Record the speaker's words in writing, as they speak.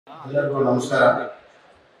ಎಲ್ಲರಿಗೂ ನಮಸ್ಕಾರ.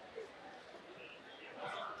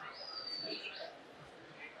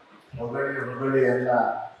 ಹೊಗಳಿ ಎಲ್ಲ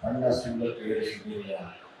ಅಣ್ಣ ಸುಂದರ ಕೇಳಿಸಿದ್ದೀರ.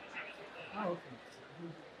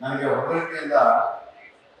 ನನಗೆ ಹೊಗಳಿಕೆಯಿಂದ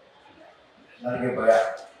ನನಗೆ ಭಯ.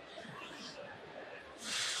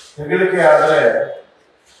 ಹೆಗಳಿಕೆ ಆದರೆ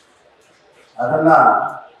ಅದನ್ನ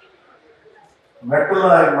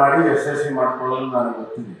ಮೆಟ್ಟಲಾಗಿ ಮಾಡಿ ಯಶಸ್ವಿ ಮಾಡಿಕೊಳ್ಳಲು ನನಗೆ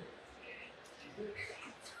ಗೊತ್ತಿದೆ.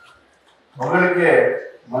 ಹೊಗಳಿಕೆ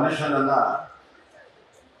ಮನುಷ್ಯನನ್ನ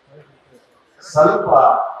ಸ್ವಲ್ಪ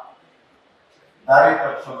ದಾರಿ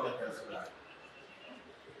ತಪ್ಪಿಸುವಂತ ಕೆಲಸಗಳ.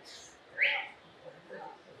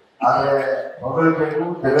 ಆದರೆ ಹೊಗಳಿಕೆಗೂ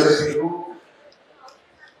ತೆಗಳಿಕೆಗೂ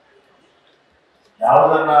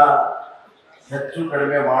ಯಾವುದನ್ನ ಹೆಚ್ಚು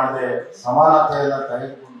ಕಡಿಮೆ ಮಾಡದೆ ಸಮಾನತೆಯನ್ನು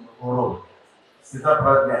ತೆಗೆದುಕೊಂಡು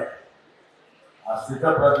ಸ್ಥಿತಪ್ರಜ್ಞೆ, ಆ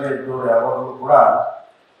ಸ್ಥಿತಪ್ರಜ್ಞೆ ಇದ್ದವರು ಯಾವಾಗಲೂ ಕೂಡ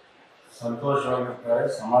ಸಂತೋಷವಾಗಿರ್ತಾರೆ,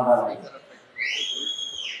 ಸಮಾಧಾನವಾಗಿರ್ತಾರೆ.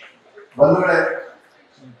 ಬಂಧುಗಳೇ,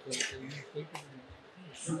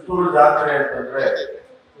 ಸುತ್ತೂರು ಜಾತ್ರೆ ಅಂತಂದ್ರೆ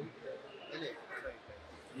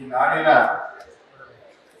ಈ ನಾಡಿನ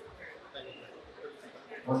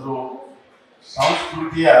ಒಂದು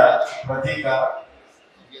ಸಂಸ್ಕೃತಿಯ ಪ್ರತೀಕ,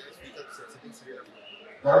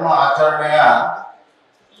 ಧರ್ಮ ಆಚರಣೆಯ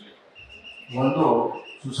ಒಂದು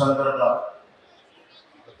ಸುಸಂದರ್ಭ.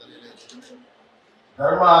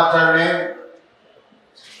 ಧರ್ಮ ಆಚರಣೆ,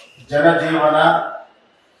 ಜನಜೀವನ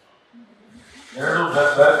ಎರಡು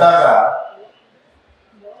ಬೆರೆತಾಗ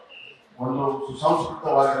ಒಂದು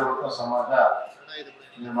ಸುಸಂಸ್ಕೃತವಾಗಿರುವಂತಹ ಸಮಾಜ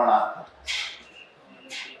ನಿರ್ಮಾಣ ಆಗ್ತದೆ.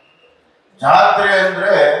 ಜಾತ್ರೆ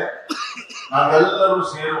ಅಂದ್ರೆ ನಾವೆಲ್ಲರೂ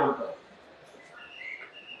ಸೇರುವಂತ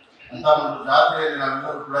ಅಂತ ಒಂದು ಜಾತ್ರೆಯಲ್ಲಿ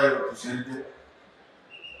ನಾವೆಲ್ಲರೂ ಕೂಡ ಇವತ್ತು ಸೇರಿದ್ದೇವೆ.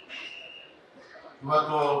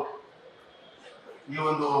 ಇವತ್ತು ಈ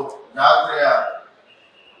ಒಂದು ಜಾತ್ರೆಯ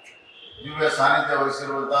ದಿವ್ಯ ಸಾನ್ನಿಧ್ಯ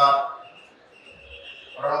ವಹಿಸಿರುವಂತಹ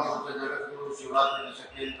ಪರಮಪೂಜ್ಯ ಜಗದ್ಗುರು ಶಿವರಾತ್ರಿ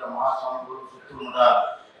ದಶಕೇಂದ್ರ ಮಹಾಸ್ವಾಮಿಗಳು ಸುತ್ತೂರು ಮಠ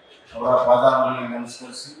ಅವರ ಪಾದಾಂಬರಿಗೆ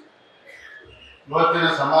ನಮಸ್ಕರಿಸಿ, ಇವತ್ತಿನ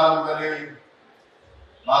ಸಮಾರಂಭದಲ್ಲಿ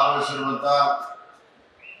ಭಾಗವಹಿಸಿರುವಂತಹ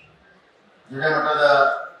ಹಿರೇಮಠದ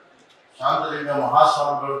ಶಾಂತಲಿಂಗ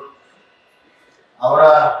ಮಹಾಸ್ವಾಮಿಗಳು ಅವರ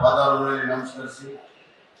ಪಾದಾಂಬರಿಗೆ ನಮಸ್ಕರಿಸಿ,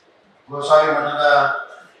 ಗೋಸಾಯಿ ಮಠದ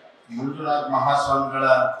ಮಂಜುನಾಥ್ ಮಹಾಸ್ವಾಮಿಗಳ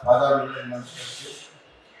ಪಾದಾಂಬರಿಗೆ ನಮಸ್ಕರಿಸಿ,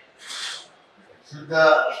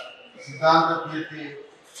 ಸಿದ್ಧಾಂತ ಕೀರ್ತಿ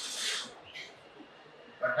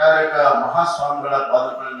ಕಟ್ಟಾರಿಕ ಮಹಾಸ್ವಾಮಿಗಳ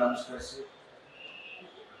ಪಾದಗಳಲ್ಲಿ ನಮಸ್ಕರಿಸಿ,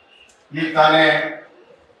 ಈ ತಾನೇ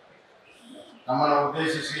ನಮ್ಮನ್ನು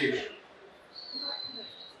ಉದ್ದೇಶಿಸಿ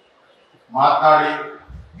ಮಾತನಾಡಿ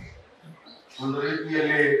ಒಂದು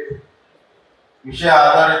ರೀತಿಯಲ್ಲಿ ವಿಷಯ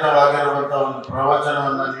ಆಧಾರಿತವಾಗಿರುವಂತಹ ಒಂದು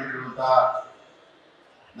ಪ್ರವಚನವನ್ನು ನೀಡಿರುವಂತಹ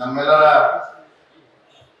ನಮ್ಮೆಲ್ಲರ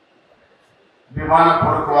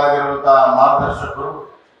ಅಭಿಮಾನಪೂರ್ವಕವಾಗಿರುವಂತಹ ಮಾರ್ಗದರ್ಶಕರು,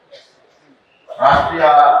 ರಾಷ್ಟ್ರೀಯ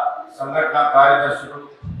ಸಂಘಟನಾ ಕಾರ್ಯದರ್ಶಿಗಳು,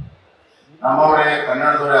 ನಮ್ಮವರೇ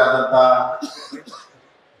ಕನ್ನಡದವರೇ ಆದಂತಹ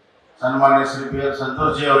ಸನ್ಮಾನ್ಯ ಶ್ರೀ ಬಿ ಎಲ್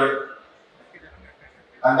ಸಂತೋಷಿ ಅವರೇ,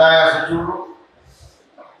 ಕಂದಾಯ ಸಚಿವರು,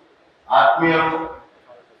 ಆತ್ಮೀಯರು,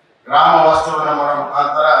 ಗ್ರಾಮ ವಾಸ್ತವನ ಮಾಡೋ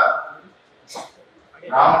ಮುಖಾಂತರ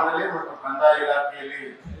ಗ್ರಾಮದಲ್ಲಿ ಮತ್ತು ಕಂದಾಯ ಇಲಾಖೆಯಲ್ಲಿ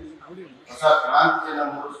ಹೊಸ ಕ್ರಾಂತಿಯನ್ನು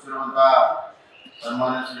ಮೂಡಿಸುತ್ತಿರುವಂತಹ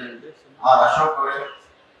ಸನ್ಮಾನ್ಯ ಶ್ರೀ ಆರ್ ಅಶೋಕ್ ಅವರೇ,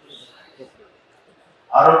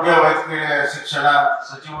 ಆರೋಗ್ಯ ವೈದ್ಯಕೀಯ ಶಿಕ್ಷಣ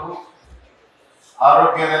ಸಚಿವರು,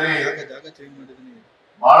 ಆರೋಗ್ಯದಲ್ಲಿ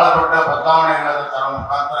ಬಹಳ ದೊಡ್ಡ ಬದಲಾವಣೆಗಳಾದ ತರುವ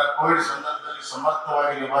ಮುಖಾಂತರ ಕೋವಿಡ್ ಸಂದರ್ಭದಲ್ಲಿ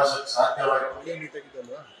ಸಮರ್ಥವಾಗಿ ನಿಭಾಯಿಸಕ್ಕೆ ಸಾಧ್ಯವಾಯಿತು.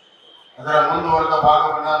 ಅದರ ಮುಂದುವರೆದ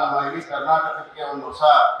ಭಾಗವನ್ನ ನಮ್ಮ ಇಡೀ ಕರ್ನಾಟಕಕ್ಕೆ ಒಂದು ಹೊಸ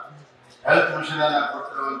ಹೆಲ್ತ್ ಮಿಷನ್ ಅನ್ನು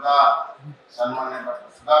ಕೊಟ್ಟಿರುವಂತಹ ಸನ್ಮಾನ್ಯ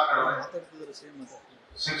ಡಾಕ್ಟರ್ ಸುಧಾಕರ್ ಅವರೇ,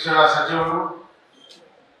 ಶಿಕ್ಷಣ ಸಚಿವರು,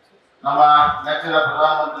 ನಮ್ಮ ನೆಚ್ಚಿನ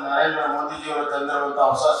ಪ್ರಧಾನಮಂತ್ರಿ ನರೇಂದ್ರ ಮೋದಿಜಿಯವರು ತಂದಿರುವಂತಹ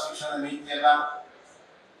ಹೊಸ ಶಿಕ್ಷಣ ನೀತಿಯನ್ನ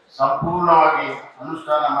ಸಂಪೂರ್ಣವಾಗಿ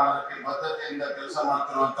ಅನುಷ್ಠಾನ ಮಾಡೋದಕ್ಕೆ ಬದ್ಧತೆಯಿಂದ ಕೆಲಸ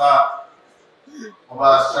ಮಾಡ್ತಿರುವಂತಹ ಒಬ್ಬ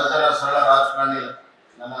ಸಜ್ಜನ ಸರಳ ರಾಜಕಾರಣಿ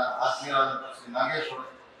ನನ್ನ ಆತ್ಮೀಯರಾದಂತಹ ಶ್ರೀ ನಾಗೇಶ್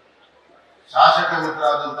ಅವರೇ, ಶಾಸಕ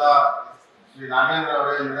ಮಿತ್ರರಾದಂತಹ ಶ್ರೀ ನಾಗೇಂದ್ರ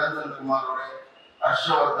ಅವರೇ, ನಿರಂಜನ್ ಕುಮಾರ್ ಅವರೇ,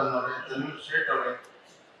 ಹರ್ಷವರ್ಧನ್ ಅವರೇ, ತನ್ವೀರ್ ಶೇಟ್ ಅವರೇ,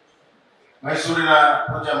 ಮೈಸೂರಿನ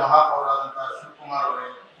ಪೂಜ್ಯ ಮಹಾಪೌರಾದಂತಹ ಶಿವಕುಮಾರ್ ಅವರೇ,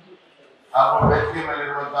 ಹಾಗೂ ವೇದಿಕೆ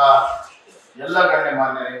ಮೇಲಿರುವಂತಹ ಎಲ್ಲ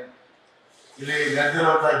ಗಣ್ಯಮಾನ್ಯರೇ, ಇಲ್ಲಿ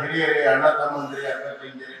ನೆರೆದಿರುವಂತಹ ಹಿರಿಯರೇ, ಅಣ್ಣ ತಮ್ಮಂದಿರೇ, ಅಕ್ಕ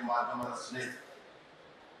ತಂಗಿಯರೇ, ಮಾಧ್ಯಮದ ಸ್ನೇಹಿತರೆ,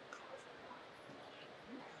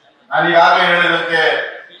 ನಾನೀಗಾಗಲೇ ಹೇಳಿದಂತೆ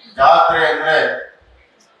ಜಾತ್ರೆ ಅಂದ್ರೆ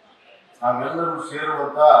ನಾವೆಲ್ಲರೂ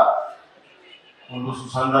ಸೇರುವಂತ ಒಂದು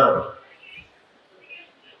ಸುಸಂದರ್ಭ.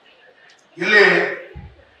 ಇಲ್ಲಿ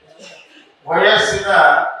ವಯಸ್ಸಿನ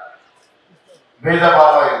ಭೇದ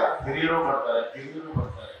ಭಾವ ಇಲ್ಲ. ಹಿರಿಯರು ಬರ್ತಾರೆ, ಕಿರಿಯರು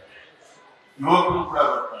ಬರ್ತಾರೆ, ಯುವಕರು ಕೂಡ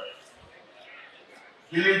ಬರ್ತಾರೆ.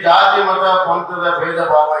 ಇಲ್ಲಿ ಜಾತಿ ಮತ ಪಂಥದ ಭೇದ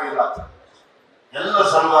ಭಾವ ಇಲ್ಲ. ಎಲ್ಲ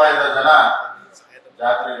ಸಮುದಾಯದ ಜನ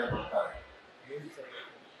ಜಾತ್ರೆಗೆ ಬರ್ತಾರೆ.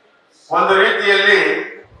 ಒಂದು ರೀತಿಯಲ್ಲಿ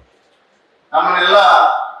ನಮ್ಮನ್ನೆಲ್ಲ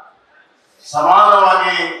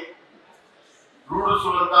ಸಮಾನವಾಗಿ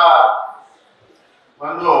ರೂಢಿಸುವಂತ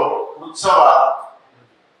ಒಂದು ಉತ್ಸವ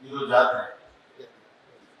ಇದು ಜಾತ್ರೆ.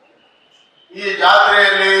 ಈ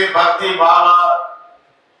ಜಾತ್ರೆಯಲ್ಲಿ ಭಕ್ತಿ ಭಾವ,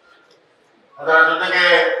 ಅದರ ಜೊತೆಗೆ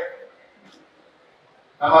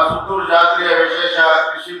ನಮ್ಮ ಸುತ್ತೂರು ಜಾತ್ರೆಯ ವಿಶೇಷ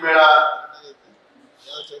ಕೃಷಿ ಮೇಳ,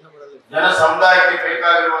 ಜನ ಸಮುದಾಯಕ್ಕೆ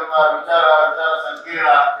ಬೇಕಾಗಿರುವಂತಹ ವಿಚಾರ ಸಂಕಿರಣ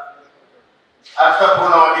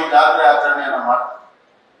ಅರ್ಥಪೂರ್ಣವಾಗಿ ಜಾತ್ರೆ ಆಚರಣೆಯನ್ನು ಮಾಡ್ತಾರೆ.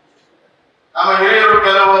 ನಮ್ಮ ಹಿರಿಯರು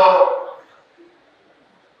ಕೆಲವು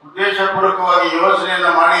ಉದ್ದೇಶಪೂರ್ವಕವಾಗಿ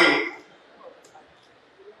ಯೋಜನೆಯನ್ನು ಮಾಡಿ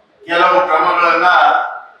ಕೆಲವು ಕ್ರಮಗಳನ್ನ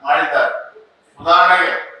ಮಾಡಿದ್ದಾರೆ.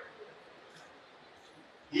 ಉದಾಹರಣೆಗೆ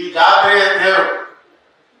ಈ ಜಾತ್ರೆಯ ತೇರು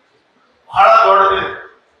ಬಹಳ ದೊಡ್ಡದಿದೆ,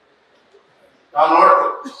 ನಾವು ನೋಡ್ತೀವಿ.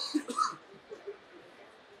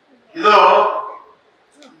 ಇದು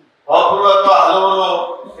ಒಬ್ಬರು ಅಥವಾ ಹಲವರು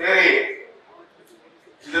ಸೇರಿ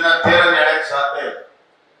ಇದನ್ನ ತೇರನ್ನು ಎಳೆಯಕ್ಕೆ ಸಾಧ್ಯ ಇಲ್ಲ.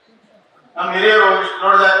 ನಮ್ಮ ಹಿರಿಯರು ಇಷ್ಟು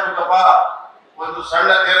ದೊಡ್ಡದಾಗ್ಬೇಕಪ್ಪ, ಒಂದು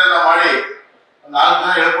ಸಣ್ಣ ತೇರನ್ನ ಮಾಡಿ 4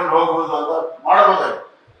 ಜನ ಹೇಳ್ಕೊಂಡು ಹೋಗ್ಬೋದು ಅಂತ ಮಾಡಬಹುದಾಗಿ,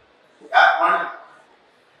 ಯಾಕೆ ಮಾಡಿ?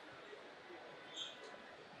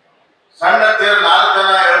 ಸಣ್ಣ ತೇರು 4 ಜನ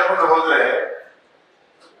ಹೇಳ್ಕೊಂಡು ಹೋದ್ರೆ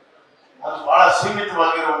ಅದು ಬಹಳ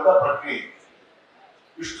ಸೀಮಿತವಾಗಿರುವಂತ ಪ್ರಕ್ರಿಯೆ.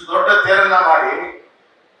 ಇಷ್ಟು ದೊಡ್ಡ ತೇರನ್ನ ಮಾಡಿ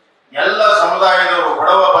ಎಲ್ಲ ಸಮುದಾಯದವರು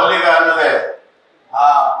ಬಡವ ಬಲ್ಲಿಗ ಅನ್ನದೆ ಆ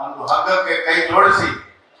ಒಂದು ಹಗ್ಗಕ್ಕೆ ಕೈ ಜೋಡಿಸಿ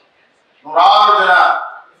ನೂರಾರು ಜನ,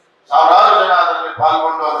 ಸಾವಿರಾರು ಜನ ಅದರಲ್ಲಿ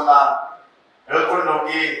ಪಾಲ್ಗೊಂಡು ಅದನ್ನ ಹೇಳ್ಕೊಂಡು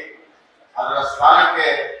ಹೋಗಿ ಅದರ ಸ್ಥಾನಕ್ಕೆ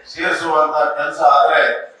ಸೇರಿಸುವಂತ ಕೆಲಸ ಆದ್ರೆ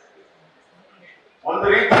ಒಂದು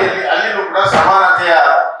ರೀತಿಯಲ್ಲಿ ಅಲ್ಲಿನೂ ಕೂಡ ಸಮಾನತೆಯ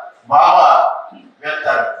ಭಾವ ವ್ಯಕ್ತ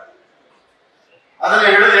ಆಗುತ್ತೆ. ಅದನ್ನ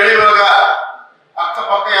ಹಿಡಿದು ಎಳೆಯುವಾಗ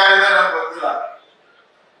ಅಕ್ಕಪಕ್ಕ ಯಾರಿದ್ದಾರೆ ನಮ್ಗೆ ಗೊತ್ತಿಲ್ಲ,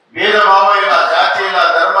 ಭೇದ ಭಾವ ಇಲ್ಲ, ಜಾತಿ ಇಲ್ಲ,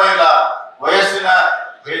 ಧರ್ಮ ಇಲ್ಲ, ವಯಸ್ಸಿನ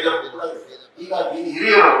ಭೇದ ಕೂಡ ಇಲ್ಲ. ಹೀಗಾಗಿ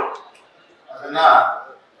ಹಿರಿಯರು ಅದನ್ನ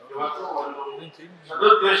ಇವತ್ತು ಒಂದು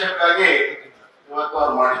ಸದುದ್ದೇಶಕ್ಕಾಗಿ ಇವತ್ತು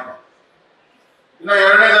ಅವ್ರು ಮಾಡಿದ್ದಾರೆ. ಇನ್ನು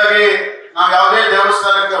ಎರಡನೇದಾಗಿ ನಾವು ಯಾವುದೇ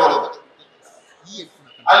ದೇವಸ್ಥಾನಕ್ಕೆ ಹೋಗೋದು,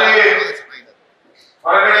 ಅಲ್ಲಿ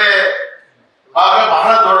ಹೊರಗಡೆ ಭಾಗ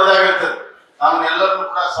ಬಹಳ ದೊಡ್ಡದಾಗಿರ್ತದೆ. ನಮ್ಮನ್ನೆಲ್ಲರನ್ನು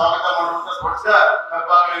ಕೂಡ ಸ್ವಾಗತ ಮಾಡುವಂತ ದೊಡ್ಡ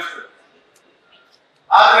ಭಾಗ ಇರ್ತದೆ.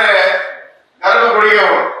 ಆದ್ರೆ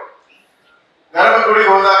ಗರ್ಭಗುಡಿಗೆ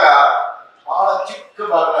ಹೋದಾಗ ಬಹಳ ಚಿಕ್ಕ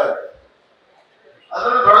ಬಾಗಿಲ ಇರುತ್ತೆ.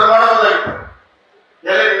 ಅದನ್ನು ದೊಡ್ಡ ಮಾಡಬಹುದಾಗಿತ್ತು,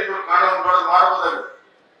 ಎಲೆ ನಿಂತು ಕಾಣೋ ದೊಡ್ಡ ಮಾಡಬಹುದಾಗಿತ್ತು.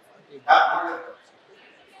 ಯಾಕೆ ಮಾಡಲಿಲ್ಲ?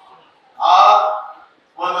 ಆ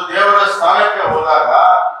ಒಂದು ದೇವರ ಸ್ಥಾನಕ್ಕೆ ಹೋದಾಗ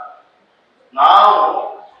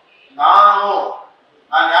ನಾನು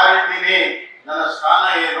ಯಾರಿದ್ದೀನಿ, ನನ್ನ ಸ್ಥಾನ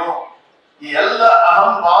ಏನು, ಈ ಎಲ್ಲ ಅಹಂ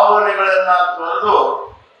ಭಾವನೆಗಳನ್ನ ತೊರೆದು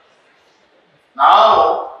ನಾವು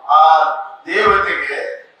ಆ ದೇವತೆಗೆ,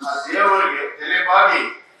 ಆ ದೇವರಿಗೆ ತಲೆಬಾಗಿ,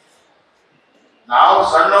 ನಾವು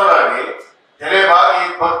ಸಣ್ಣವರಾಗಿ ತಲೆಬಾಗಿ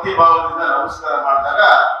ಭಕ್ತಿ ಭಾವದಿಂದ ನಮಸ್ಕಾರ ಮಾಡಿದಾಗ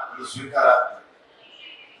ಅದು ಸ್ವೀಕಾರ ಆಗ್ತದೆ.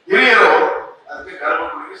 ಹಿರಿಯರು ಅದಕ್ಕೆ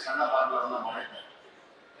ಗರ್ಭಗುಡಿಗೆ ಸಣ್ಣ ಬಾಗಿಲನ್ನು ಮಾಡಿದ್ದಾರೆ.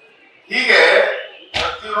 ಹೀಗೆ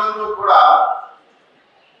ಪ್ರತಿಯೊಂದು ಕೂಡ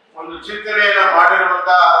ಒಂದು ಚಿಂತನೆಯನ್ನ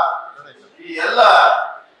ಮಾಡಿರುವಂತ ಈ ಎಲ್ಲ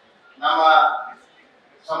ನಮ್ಮ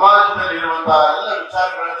ಸಮಾಜದಲ್ಲಿರುವಂತಹ ಎಲ್ಲ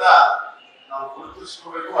ವಿಚಾರಗಳನ್ನ ನಾವು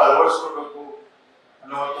ಗುರುತಿಸ್ಕೋಬೇಕು, ಅಳವಡಿಸ್ಕೋಬೇಕು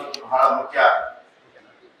ಅನ್ನುವಂಥದ್ದು ಬಹಳ ಮುಖ್ಯ.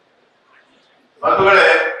 ಬಂಧುಗಳೇ,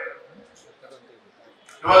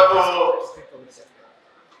 ಇವತ್ತು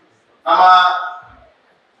ನಮ್ಮ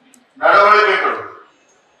ನಡವಳಿಕೆಗಳು,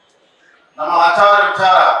 ನಮ್ಮ ಆಚಾರ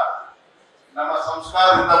ವಿಚಾರ ನಮ್ಮ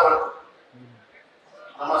ಸಂಸ್ಕಾರದಿಂದ ಬರ್ತದೆ,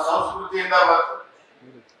 ನಮ್ಮ ಸಂಸ್ಕೃತಿಯಿಂದ ಬರ್ತದೆ.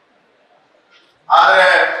 ಆದ್ರೆ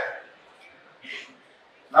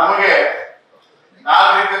ನಮಗೆ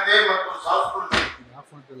ನಾಗರಿಕತೆ ಮತ್ತು ಸಂಸ್ಕೃತಿ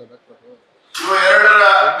ಇವು ಎರಡರ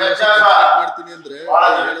ವ್ಯತ್ಯಾಸ.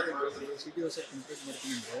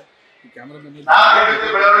 ನಾಗರಿಕತೆ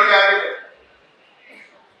ಬೆಳವಣಿಗೆ ಆಗಿದೆ.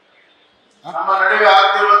 ನಮ್ಮ ನಡುವೆ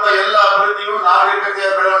ಆಗ್ತಿರುವಂತ ಎಲ್ಲ ಅಭಿವೃದ್ಧಿಯು ನಾಗರಿಕತೆಯ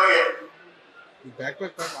ಬೆಳವಣಿಗೆ.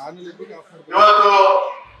 ಇವತ್ತು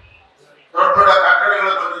ದೊಡ್ಡ ದೊಡ್ಡ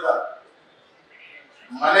ಕಟ್ಟಡಗಳು ಬಂದಿದ್ದಾರೆ.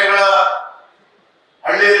 ಮನೆಗಳ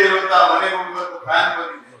ಹಳ್ಳಿಯಲ್ಲಿರುವಂತಹ ಮನೆಗಳು ಇವತ್ತು ಫ್ಯಾನ್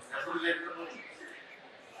ಬಂದಿದೆ, ರೆಫ್ರಿಜರೇಟರ್ ಬಂದಿದೆ.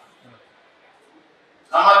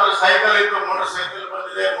 ನಮ್ಮ ಹತ್ರ ಸೈಕಲ್ ಇತ್ತು, ಮೋಟರ್ ಸೈಕಲ್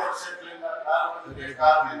ಬಂದಿದೆ, ಮೋಟರ್ ಸೈಕಲ್ ಇಂದ ಕಾರ್ ಬಂದಿದೆ,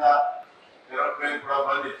 ಕಾರ್ನಿಂದ ಏರೋಪ್ಲೇನ್ ಕೂಡ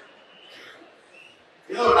ಬಂದಿದೆ.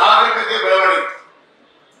 ಇದು ನಾಗರಿಕತೆ ಬೆಳವಣಿಗೆ.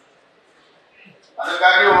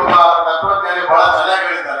 ಅದಕ್ಕಾಗಿ ಒಬ್ಬ ತತ್ವಜ್ಞಾನಿ ಬಹಳ ಚೆನ್ನಾಗಿ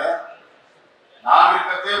ಹೇಳಿದ್ದಾರೆ,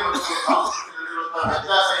 ನಾಗರಿಕತೆ ಮತ್ತು ಸಂಸ್ಕೃತಿಯಲ್ಲಿರುವಂತಹ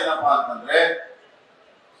ವ್ಯತ್ಯಾಸ ಏನಪ್ಪಾ ಅಂತಂದ್ರೆ,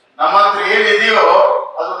 ನಮ್ಮ ಹತ್ರ ಏನಿದೆಯೋ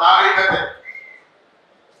ಅದು ನಾಗರಿಕತೆ.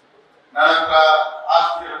 ನನ್ನ ಹತ್ರ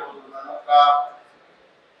ಆಸ್ತಿ ಇರಬಹುದು, ನನ್ನ ಹತ್ರ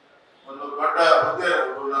ಒಂದು ದೊಡ್ಡ ಹುದ್ದೆ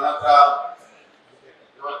ಇರಬಹುದು, ನನ್ನ ಹತ್ರ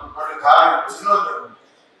ಇವತ್ತು ದೊಡ್ಡ ಕಾರ್ ಇರಬಹುದು, ಇನ್ನೊಂದು ಇರಬಹುದು,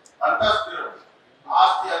 ಅಂತಸ್ತು ಇರಬಹುದು.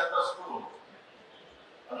 ಆಸ್ತಿ ಅಂತಸ್ತು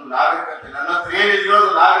ಅದು ನಾಗರಿಕತೆ. ನನ್ನ ಹತ್ರ ಏನಿದೆಯೋ ಅದು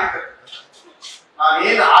ನಾಗರಿಕತೆ.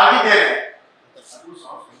 ನಾನೇನು ಆಗಿದ್ದೇನೆ ಅದು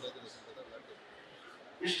ಸಂಸ್ಕೃತಿ.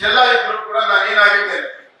 ಇಷ್ಟೆಲ್ಲ ಇದ್ರು ಕೂಡ ನಾನೇನಾಗಿದ್ದೇನೆ.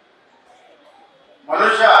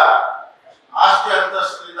 ಮನುಷ್ಯ ಆಸ್ತಿ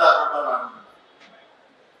ಅಂತಸ್ತಿನಿಂದ ದೊಡ್ಡವನಾಗುವುದಿಲ್ಲ.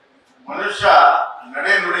 ಮನುಷ್ಯ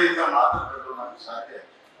ನಡೆ ನುಡಿಯಿಂದ ಮಾತ್ರ ದೊಡ್ಡವನಾಗಲು ಸಾಧ್ಯ.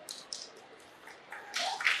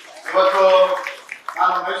 ಇವತ್ತು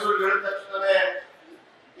ನಾನು ಮೈಸೂರಿಗೆ ಹೇಳಿದ ತಕ್ಷಣವೇ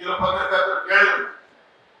ಇಲ್ಲಿ ಪತ್ರಕರ್ತರು ಕೇಳಿದ್ರು.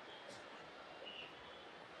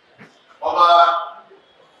 ಒಬ್ಬ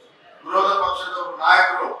ವಿರೋಧ ಪಕ್ಷದ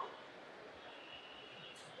ನಾಯಕರು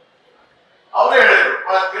ಅವರೇ ಹೇಳಿದ್ರು,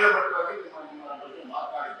 ಬಹಳ ಕೀಳುಮಟ್ಟವಾಗಿ ನಿಮ್ಮ ಬಗ್ಗೆ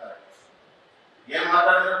ಮಾತನಾಡಿದ್ದಾರೆ. ಏನ್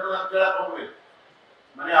ಮಾತಾಡಿದ್ರು ಅಂತ ನಾನು ಕೇಳಕ್ ಹೋಗ್ಲಿ,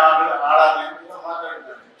 ಮನೆ ಹಾಳಾಗ್ಲಿ ಅಂತ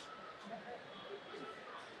ಮಾತಾಡಿದ್ದಾರೆ.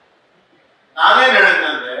 ನಾನೇನ್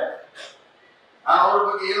ಹೇಳಿದ್ನಂದ್ರೆ, ನಾನು ಅವ್ರ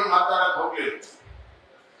ಬಗ್ಗೆ ಏನು ಮಾತಾಡಕ್ ಹೋಗ್ಲಿಲ್ಲ.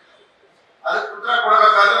 ಅದಕ್ಕೆ ಉತ್ತರ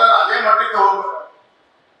ಕೊಡಬೇಕಾದ್ರೆ ನಾನು ಅದೇ ಮಟ್ಟಕ್ಕೆ ಹೋಗ್ಬೇಕು.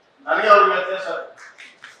 ನನಗೆ ಅವ್ರಿಗೆ ವ್ಯತ್ಯಾಸ.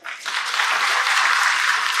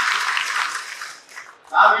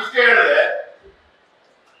 ನಾನು ಇಷ್ಟೇ ಹೇಳಿದೆ,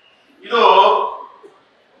 ಇದು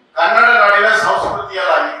ಕನ್ನಡ ನಾಡಿನ ಸಂಸ್ಕೃತಿ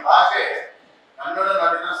ಅಲ್ಲ. ಈ ಭಾಷೆ ಕನ್ನಡ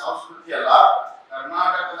ನಾಡಿನ ಸಂಸ್ಕೃತಿ ಅಲ್ಲ,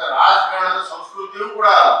 ಕರ್ನಾಟಕದ ರಾಜಕಾರಣದ ಸಂಸ್ಕೃತಿಯೂ ಕೂಡ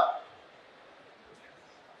ಅಲ್ಲ.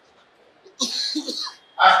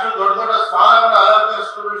 ಅಷ್ಟು ದೊಡ್ಡ ದೊಡ್ಡ ಸ್ಥಾನವನ್ನು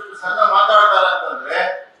ಅಲಂಕರಿಸಿಕೊಂಡು ಇಷ್ಟು ಸಣ್ಣ ಮಾತಾಡ್ತಾರೆ ಅಂತಂದ್ರೆ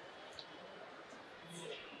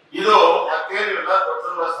ಇದು ಮತ್ತೇನು ಇಲ್ಲ,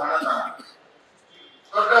 ದೊಡ್ಡವರ ಸಣ್ಣತನ,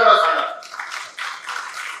 ದೊಡ್ಡವರ ಸಣ್ಣ.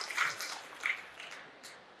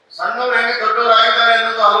 ಸಣ್ಣವರು ಹೆಂಗೆ ದೊಡ್ಡವರಾಗಿದ್ದಾರೆ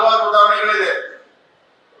ಅನ್ನೋದು ಹಲವಾರು ಉದಾಹರಣೆಗಳಿದೆ.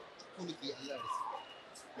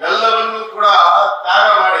 ಎಲ್ಲವನ್ನೂ ಕೂಡ ತ್ಯಾಗ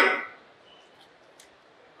ಮಾಡಿ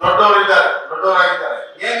ದೊಡ್ಡವರಾಗಿದ್ದಾರೆ.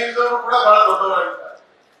 ಏನಿಲ್ಲದವರು ಕೂಡ ಬಹಳ ದೊಡ್ಡವರಾಗಿದ್ದಾರೆ.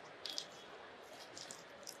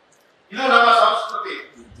 ಇದು ನಮ್ಮ ಸಂಸ್ಕೃತಿ.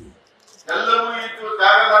 ಎಲ್ಲವೂ ಇದ್ದು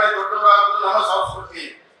ತ್ಯಾಗ ಮಾಡಿ ದೊಡ್ಡವರಾಗುವುದು ನಮ್ಮ ಸಂಸ್ಕೃತಿ.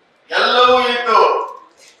 ಎಲ್ಲವೂ ಇದ್ದು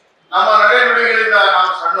ನಮ್ಮ ನಡೆ ನುಡಿಗಳಿಂದ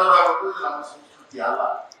ನಾವು ಸಣ್ಣವರಾಗುವುದು ಇದು ನಮ್ಮ ಸಂಸ್ಕೃತಿ ಅಲ್ಲ.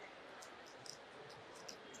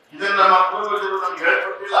 ಇದನ್ನು ನಮ್ಮ ಪೂರ್ವಜರು ನಮ್ಗೆ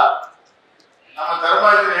ಹೇಳ್ಕೊಟ್ಟಿಲ್ಲ, ನಮ್ಮ ಧರ್ಮ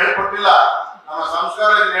ಇದನ್ನು ಹೇಳ್ಕೊಟ್ಟಿಲ್ಲ, ನಮ್ಮ ಸಂಸ್ಕಾರ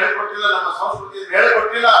ಇದನ್ನು ಹೇಳ್ಕೊಟ್ಟಿಲ್ಲ, ನಮ್ಮ ಸಂಸ್ಕೃತಿ ಇದನ್ನು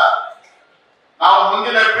ಹೇಳ್ಕೊಟ್ಟಿಲ್ಲ. ನಾವು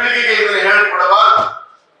ಮುಂದಿನ ಪೀಳಿಗೆಗೆ ಇದನ್ನು ಹೇಳಿಕೊಡಬಾರದು.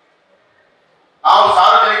 ನಾವು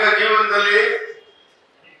ಸಾರ್ವಜನಿಕ ಜೀವನದಲ್ಲಿ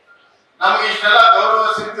ನಮಗೆ ಇಷ್ಟೆಲ್ಲ ಗೌರವ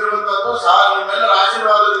ಸಿಗ್ತಿರುವಂತದ್ದು ನಿಮ್ಮೆಲ್ಲರ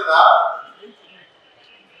ಆಶೀರ್ವಾದದಿಂದ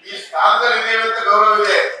ಈ ಸ್ಥಾನದಲ್ಲಿ ಇದ್ದೇವೆ ಅಂತ ಗೌರವ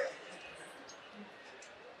ಇದೆ.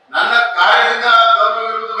 ನನ್ನ ಕಾರ್ಯದಿಂದ ಗೌರವ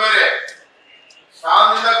ಇರುವುದು ಬೇರೆ,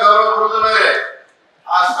 ಸ್ಥಾನದಿಂದ ಗೌರವ ಇರುವುದು ಬೇರೆ.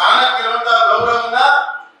 ಆ ಸ್ಥಾನಕ್ಕಿರುವಂತಹ ಗೌರವವನ್ನ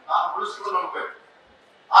ನಾವು ಉಳಿಸ್ಕೊಂಡು ಹೋಗ್ಬೇಕು.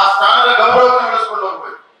 ಆ ಸ್ಥಾನದ ಗೌರವವನ್ನು ಉಳಿಸ್ಕೊಂಡು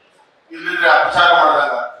ಹೋಗ್ಬೇಕು. ಇಲ್ಲಿದ್ರೆ ಅಪಚಾರ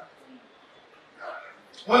ಮಾಡಿದಾಗ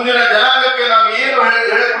ಮುಂದಿನ ಜನಾಂಗಕ್ಕೆ ನಾವು ಏನು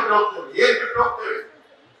ಹೇಳಿಕೊಟ್ಟು ಹೋಗ್ತೇವೆ, ಏನ್ ಬಿಟ್ಟು ಹೋಗ್ತೇವೆ,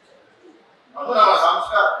 ಅದು ನಮ್ಮ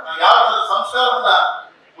ಸಂಸ್ಕಾರ. ನಾವು ಯಾವ ತರದ ಸಂಸ್ಕಾರವನ್ನ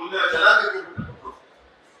ಮುಂದಿನ ಜನಾಂಗಕ್ಕೆ ಬಿಟ್ಟು.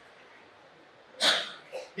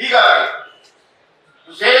 ಹೀಗಾಗಿ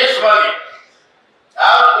ವಿಶೇಷವಾಗಿ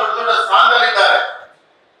ಯಾರು ದೊಡ್ಡ ದೊಡ್ಡ ಸ್ಥಾನದಲ್ಲಿದ್ದಾರೆ,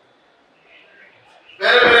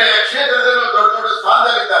 ಬೇರೆ ಬೇರೆ ಕ್ಷೇತ್ರದಲ್ಲೂ ದೊಡ್ಡ ದೊಡ್ಡ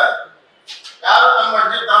ಸ್ಥಾನದಲ್ಲಿದ್ದಾರೆ, ಯಾರು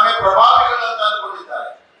ತಮ್ಮಷ್ಟೇ ತಾವೇ ಪ್ರಭಾವಿಗಳು ಅಂತ ಅಂದ್ಕೊಂಡಿದ್ದಾರೆ,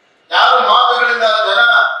 ಯಾರು ಮಾತುಗಳಿಂದ ಜನ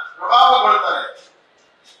ಪ್ರಭಾವಗೊಳ್ತಾರೆ,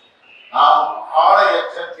 ನಾವು ಬಹಳ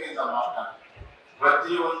ಎಚ್ಚರಿಕೆಯಿಂದ ಮಾತನಾಡಿ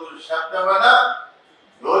ಪ್ರತಿಯೊಂದು ಶಬ್ದವನ್ನ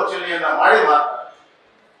ಯೋಚನೆಯನ್ನ ಮಾಡಿ ಮಾತಾಡ.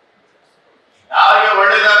 ಯಾರಿಗೆ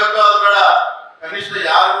ಒಳ್ಳೇದಾಗುತ್ತೋ ಅದು ಬೇಡ, ಕನಿಷ್ಠ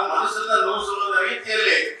ಯಾರಿಗೂ ಮನಸ್ಸನ್ನ ನೋಯಿಸುವ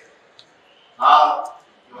ರೀತಿಯಲ್ಲಿ ನಾವು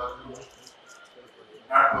ಇವತ್ತು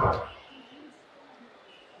ನಡ್ಕೋಬೇಕು.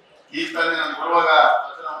 ಈ ತಾನೇ ನಾನು ಬರುವಾಗ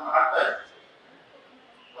ವಚನವನ್ನು ಹಾಡ್ತಾ ಇದ್ದೆ.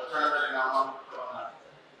 ವಚನದಲ್ಲಿ ನಾವು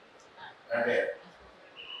ಗಂಟೆ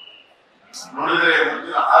ನೋಡಿದ್ರೆ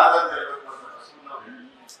ಮುಂದಿನ ಹಾರದಂತೆ ಇರಬೇಕು ಅಂತ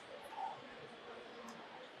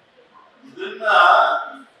ಇದನ್ನ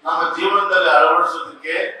ನಮ್ಮ ಜೀವನದಲ್ಲಿ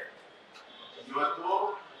ಅಳವಡಿಸೋದಕ್ಕೆ ಇವತ್ತು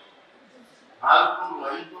 400,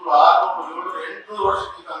 500, 600, 700, 800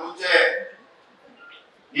 ವರ್ಷಕ್ಕಿಂತ ಮುಂಚೆ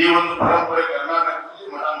ಈ ಒಂದು ಪರಂಪರೆ ಕರ್ನಾಟಕದಲ್ಲಿ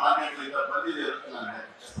ಮಾನ್ಯಗಳಿಂದ ಬಂದಿದೆ ಅಂತ ನಾನು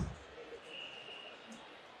ಹೇಳ್ತೇನೆ.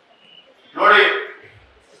 ನೋಡಿ,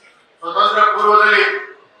 ಸ್ವತಂತ್ರ ಪೂರ್ವದಲ್ಲಿ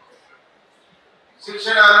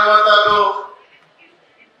ಶಿಕ್ಷಣ ಅನ್ನುವಂಥದ್ದು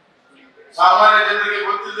ಸಾಮಾನ್ಯ ಜನರಿಗೆ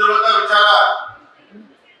ಗೊತ್ತಿದ್ದಿರುವಂತಹ ವಿಚಾರ.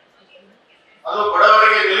 ಅದು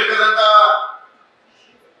ಬಡವರಿಗೆ ನಿಲುಕದಂತ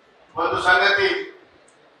ಒಂದು ಸಂಗತಿ.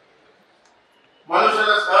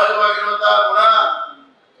 ಮನುಷ್ಯನ ಸಹಜವಾಗಿರುವಂತಹ ಗುಣ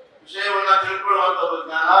ವಿಷಯವನ್ನ ತಿಳ್ಕೊಳ್ಳುವಂಥದ್ದು,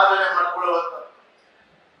 ಜ್ಞಾನಾರ್ಜನೆ ಮಾಡಿಕೊಳ್ಳುವಂಥದ್ದು.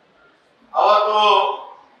 ಅವತ್ತು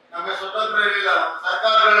ನಮಗೆ ಸ್ವತಂತ್ರ ಇರಲಿಲ್ಲ, ನಮ್ಮ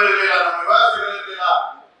ಸರ್ಕಾರಗಳಿರಲಿಲ್ಲ, ನಮ್ಮ ವ್ಯವಸ್ಥೆಗಳಿರಲಿಲ್ಲ.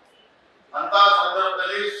 ಅಂತ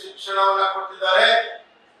ಸಂದರ್ಭದಲ್ಲಿ ಶಿಕ್ಷಣವನ್ನ ಕೊಟ್ಟಿದ್ದಾರೆ,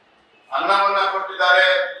 ಅನ್ನವನ್ನ ಕೊಟ್ಟಿದ್ದಾರೆ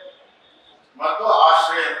ಮತ್ತು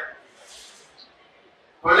ಆಶ್ರಯ.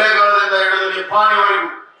 ಕೊಳ್ಳೇಗಾಲದಿಂದ ಹಿಡಿದು ನಿಪ್ಪಾಣಿವರೆಗೂ,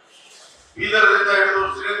 ಬೀದರ್ದಿಂದ ಹಿಡಿದು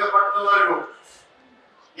ಶ್ರೀರಂಗಪಟ್ಟಣವರೆಗೂ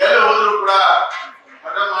ಎಲ್ಲಿ ಹೋದ್ರು ಕೂಡ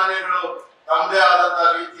ಮಠಮಾನ್ಯಗಳು ತಮ್ಮದೇ ಆದಂತಹ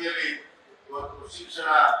ರೀತಿಯಲ್ಲಿ ಇವತ್ತು ಶಿಕ್ಷಣ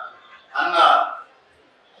ಅನ್ನ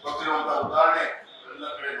ಗೊತ್ತಿರುವಂತಹ ಉದಾಹರಣೆ ಎಲ್ಲ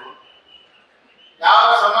ಕಡೆ ಯಾವ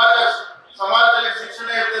ಸಮಾಜದಲ್ಲಿ ಶಿಕ್ಷಣ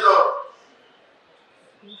ಇರ್ತಿದೋ,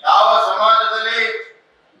 ಯಾವ ಸಮಾಜದಲ್ಲಿ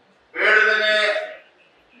ಬೇಡದೇನೆ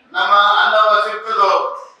ನಮ್ಮ ಅನ್ನವ ಸಿಗ್ತದೋ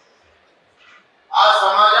ಆ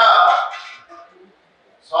ಸಮಾಜ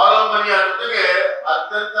ಸ್ವಾವಲಂಬನೆಯ ಜೊತೆಗೆ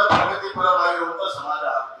ಅತ್ಯಂತ ಪ್ರಗತಿಪರವಾಗಿರುವಂತಹ ಸಮಾಜ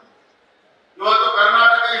ಆಗ್ತದೆ. ಇವತ್ತು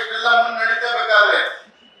ಕರ್ನಾಟಕ ಇಷ್ಟೆಲ್ಲ ಮುನ್ನಡೀಬೇಕಾದ್ರೆ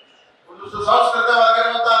ಒಂದು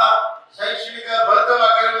ಸುಸಂಸ್ಕೃತವಾಗಿರುವಂತಹ ಶೈಕ್ಷಣಿಕ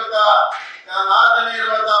ಭರಿತವಾಗಿರುವಂತಹ ನಾದನೆ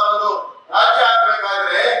ಇರುವಂತಹ ಒಂದು ರಾಜ್ಯ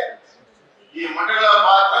ಆಗ್ಬೇಕಾದ್ರೆ ಈ ಮಠಗಳ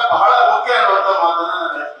ಪಾತ್ರ ಬಹಳ ಮುಖ್ಯ ಅನ್ನುವಂತ ಮಾತನ್ನ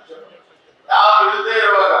ನಾನು ಹೇಳ್ತೀನಿ. ಯಾವ ಇಲ್ಲದೆ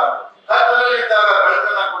ಇರುವಾಗ ಕತ್ತಲಲ್ಲಿದ್ದಾಗ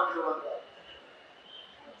ಬೆಳಕನ್ನ ಕೊಟ್ಟಿರುವಂತ,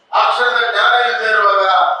 ಅಕ್ಷರದ ಜ್ಞಾನ ಇಲ್ಲದೆ ಇರುವಾಗ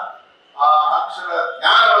ಆ ಅಕ್ಷರ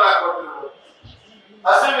ಜ್ಞಾನವನ್ನ ಕೊಟ್ಟಿರುವುದು,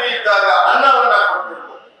 ಹಸಿವೆ ಇದ್ದಾಗ ಅನ್ನವನ್ನ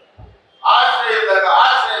ಕೊಟ್ಟಿರುವುದು, ಆಶ್ರಯ ಇದ್ದಾಗ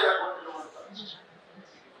ಆಶ್ರಯ ಕೊಟ್ಟಿರುವಂತ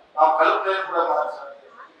ನಾವು ಕಲ್ಪನೆ ಕೂಡ ಮಾಡಕ್ ಸಾಧ್ಯ.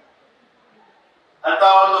 ಅಂತ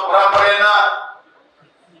ಒಂದು ಪರಂಪರೆಯನ್ನ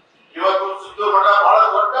ಇವತ್ತು ಸುತ್ತೂರು ಮಠ ಬಹಳ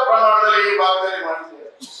ದೊಡ್ಡ ಪ್ರಮಾಣದಲ್ಲಿ ಈ ಭಾಗದಲ್ಲಿ ಮಾಡಿದೆ.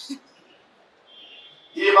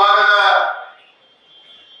 ಈ ಭಾಗದ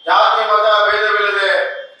ಜಾತಿ ಮತ ಭೇದವಿಲ್ಲದೆ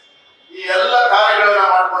ಈ ಎಲ್ಲ ಕಾರ್ಯಗಳನ್ನ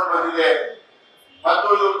ಮಾಡ್ಕೊಂಡು ಬಂದಿದೆ ಮತ್ತು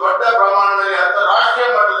ಇದು ದೊಡ್ಡ ಪ್ರಮಾಣದಲ್ಲಿ ಅಂತಾರಾಷ್ಟ್ರೀಯ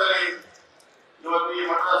ಮಟ್ಟದಲ್ಲಿ ಇವತ್ತು ಈ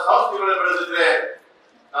ಮಠದ ಸಂಸ್ಥೆಗಳು ಬೆಳೆದಿದ್ರೆ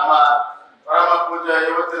ನಮ್ಮ ಪರಮ ಪೂಜ್ಯ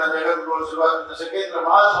ಇವತ್ತಿನ ಜಗದ್ಗುರು ಶಿವರಾತ್ರಿ ದಶಕೇಂದ್ರ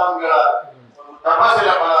ಮಹಾಸ್ವಾಮಿಗಳ ಒಂದು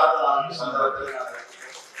ತಪಸ್ಸಿನ ಫಲ ಅಂತ ನಾನು ಈ ಸಂದರ್ಭದಲ್ಲಿ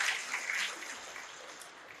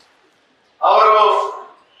ಅವರು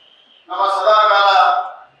ನಮ್ಮ ಸದಾಕಾಲ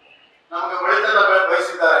ನಮಗೆ ಒಳಿತನ್ನ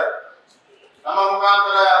ಬಯಸಿದ್ದಾರೆ, ನಮ್ಮ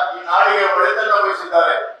ಮುಖಾಂತರ ಈ ನಾಡಿಗೆ ಒಳಿತನ್ನ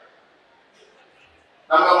ಬಯಸಿದ್ದಾರೆ,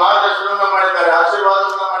 ನಮಗೆ ಮಾರ್ಗದರ್ಶನವನ್ನ ಮಾಡಿದ್ದಾರೆ,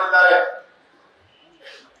 ಆಶೀರ್ವಾದವನ್ನ ಮಾಡಿದ್ದಾರೆ.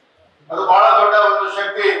 ಅದು ಬಹಳ ದೊಡ್ಡ ಒಂದು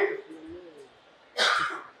ಶಕ್ತಿ.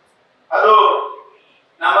 ಅದು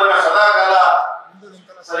ನಮ್ಮನ್ನ ಸದಾಕಾಲ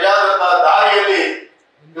ಸರಿಯಾದಂತಹ ದಾರಿಯಲ್ಲಿ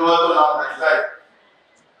ಇವತ್ತು ನಾವು ನಡೆಸ್ತಾ ಇದ್ದೀವಿ.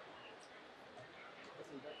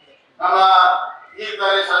 ನಮ್ಮ ಈ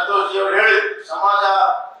ತಾರೆ ಸಂತೋಷ್ ಅವರು ಹೇಳಿ ಸಮಾಜ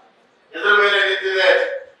ಎದುರ ಮೇಲೆ ನಿಂತಿದೆ,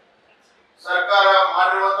 ಸರ್ಕಾರ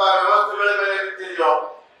ಮಾಡಿರುವಂತಹ ವ್ಯವಸ್ಥೆಗಳ ಮೇಲೆ ನಿಂತಿದೆಯೋ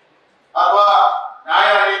ಅಥವಾ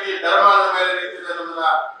ನ್ಯಾಯ ನೀತಿ ಧರ್ಮದ ಮೇಲೆ ನಿಂತಿದೆ ಅನ್ನೋದನ್ನ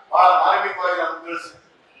ಬಹಳ ಮಾರ್ಮಿಕವಾಗಿ ನಮ್ಗೆ ತಿಳಿಸಿ.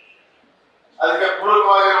 ಅದಕ್ಕೆ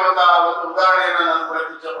ಪೂರಕವಾಗಿರುವಂತಹ ಒಂದು ಉದಾಹರಣೆಯನ್ನ ನಾನು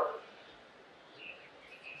ಕೊಡಕ್ಕೆ ಇಚ್ಛಪಡ್ತೀನಿ.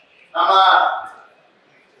 ನಮ್ಮ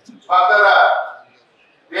ಪಕ್ಕದ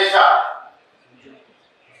ದೇಶ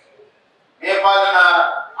ನೇಪಾಳಿನ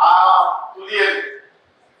ಆ ತುದಿಯಲ್ಲಿ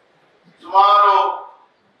ಸುಮಾರು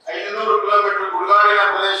 500 ಕಿಲೋಮೀಟರ್ ಗುಡ್ಗಾಡಿನ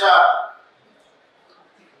ಪ್ರದೇಶ,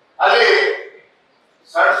 ಅಲ್ಲಿ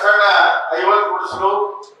ಸಣ್ಣ ಸಣ್ಣ 50 ಗುಡಿಸಲು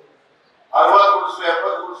 60 ಗುಡಿಸಲು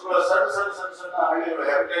 70 ಗುಡಿಸಲು ಸಣ್ಣ ಹಳ್ಳಿಗಳು,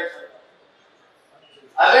 ಹೆರಿಟೇಜ್.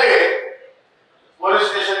 ಅಲ್ಲಿ ಪೊಲೀಸ್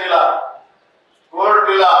ಸ್ಟೇಷನ್ ಇಲ್ಲ,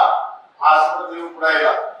 ಕೋರ್ಟ್ ಇಲ್ಲ, ಆಸ್ಪತ್ರೆಯೂ ಕೂಡ ಇಲ್ಲ.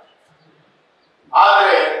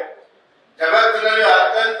 ಆದ್ರೆ ಜಗತ್ತಿನಲ್ಲಿ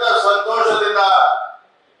ಅತ್ಯಂತ ಸಂತೋಷದಿಂದ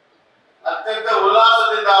ಅತ್ಯಂತ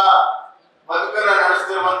ಉಲ್ಲಾಸದಿಂದ ಬದುಕನ್ನ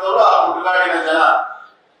ನಡೆಸ್ತಿರುವಂತವರು ಆ ಗುಡ್ಗಾಡಿನ ಜನ.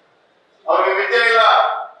 ಅವ್ರಿಗೆ ವಿದ್ಯೆ ಇಲ್ಲ,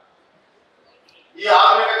 ಈ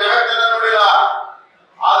ಆಧುನಿಕ ಜಗತ್ತನ್ನ ನೋಡಿಲ್ಲ,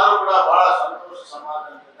 ಆದ್ರೂ ಕೂಡ ಬಹಳ ಸಂತೋಷ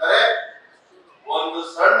ಸಮಾಧಾನ ಅಂತಿದ್ದಾರೆ. ಒಂದು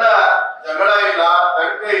ಸಣ್ಣ ಜಗಳ ಇಲ್ಲ,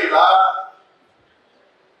 ದಂಗೆ ಇಲ್ಲ,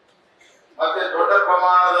 ಮತ್ತೆ ದೊಡ್ಡ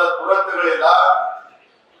ಪ್ರಮಾಣದ ದುರಂತಗಳಿಲ್ಲ.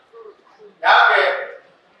 ಯಾಕೆ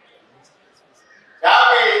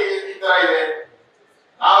ಈ ತರ ಇದೆ?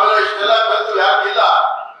 ನಾವೆಲ್ಲ ಇಷ್ಟೆಲ್ಲ ಕಲಿತು ಯಾಕೆ ಇಲ್ಲ?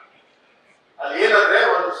 ಅಲ್ಲಿ ಏನಂದ್ರೆ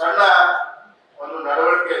ಒಂದು ಸಣ್ಣ ಒಂದು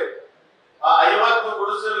ನಡವಳಿಕೆ. ಆ 50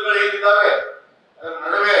 ಗುಡಿಸಲುಗಳು ಏನಿದ್ದಾವೆ ಅದರ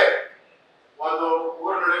ನಡುವೆ ಒಂದು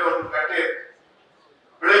ಊರ ನಡುವೆ ಒಂದು ಕಟ್ಟೆ.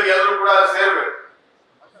 ಬೆಳಿಗ್ಗೆ ಎಲ್ಲರೂ ಕೂಡ ಸೇರ್ಬೇಕು,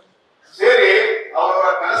 ಸೇರಿ ಅವರವರ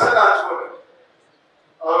ಕನಸನ್ನ ಹಂಚ್ಕೋಬೇಕು,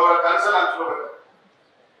 ಅವರವರ ಕನಸನ್ನ ಹಂಚ್ಕೋಬೇಕು.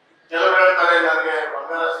 ಕೆಲವರು ಹೇಳ್ತಾರೆ ನನಗೆ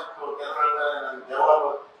ಬಂಗಾರ ಸಿಕ್ತು, ಕೆಲವರು ಹೇಳ್ತಾರೆ ನನಗೆ ದೇವಾಲ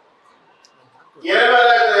ಏನೆಲ್ಲ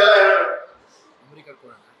ಎಲ್ಲ ಹೇಳಬೇಕು.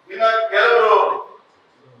 ಇನ್ನು ಕೆಲವರು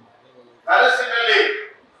ಕನಸಿನಲ್ಲಿ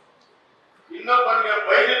ಇನ್ನೊಬ್ಬನಿಗೆ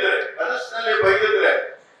ಕನಸಿನಲ್ಲಿ ಬೈದಿದ್ರೆ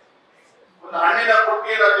ಒಂದು ಹಣ್ಣಿನ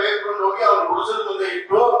ಪುಟ್ಟಿಯನ್ನು ತೆಗೆದುಕೊಂಡು ಹೋಗಿ ಅವನು ಗುಡಿಸಲ ಮುಂದೆ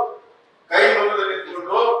ಇಟ್ಟು ಕೈ ಮುಗಿದು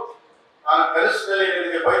ನಿಂತ್ಕೊಂಡು ನಾನು ಕನಸಿನಲ್ಲಿ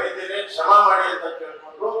ನಿನಗೆ ಬೈದಿದ್ದೇನೆ, ಕ್ಷಮಾ ಮಾಡಿ ಅಂತ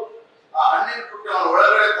ಕೇಳ್ಕೊಂಡು ಆ ಹಣ್ಣಿನ ಪುಟ್ಟಿ ಅವನ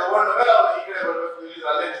ಒಳಗಡೆ ತಗೊಂಡ ಮೇಲೆ ಅವನು ಈ ಕಡೆ ಬರ್ಬೇಕು, ಇಲ್ಲಿ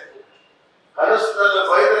ಅಲ್ಲೇ ನಿಂತು ಕನಸಿನಲ್ಲಿ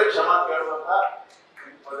ಬೈದ್ರೆ ಕ್ಷಮಾ ಕೇಳುವಂತ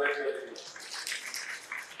ಪದ್ಧತಿ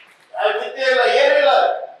ವಿದ್ಯೆ ಇಲ್ಲ, ಏನಿಲ್ಲ.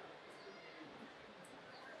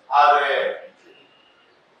 ಆದ್ರೆ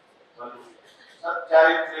ಒಂದು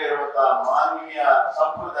ಸಚ್ಚಾರಿತ್ರ್ಯ ಇರುವಂತಹ ಮಾನವೀಯ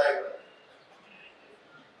ಸಂಪ್ರದಾಯಗಳು.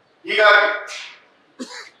 ಹೀಗಾಗಿ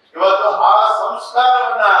ಇವತ್ತು ಆ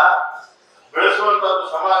ಸಂಸ್ಕಾರವನ್ನ ಬೆಳೆಸುವಂತದ್ದು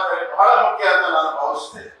ಸಮಾಜದಲ್ಲಿ ಬಹಳ ಮುಖ್ಯ ಅಂತ ನಾನು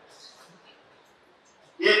ಭಾವಿಸ್ತೇನೆ.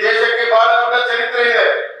 ಈ ದೇಶಕ್ಕೆ ಬಹಳ ದೊಡ್ಡ ಚರಿತ್ರೆ ಇದೆ.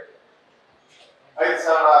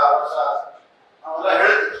 5,000 ವರ್ಷ ನಾವೆಲ್ಲ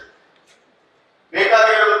ಹೇಳ್ತೀವಿ.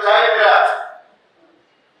 ಬೇಕಾಗಿರೋದು ಚಾರಿತ್ರ್ಯ.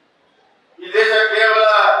 ಈ ದೇಶ ಕೇವಲ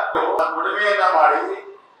ದುಡಿಮೆಯನ್ನ ಮಾಡಿ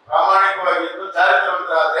ಪ್ರಾಮಾಣಿಕವಾಗಿದ್ದು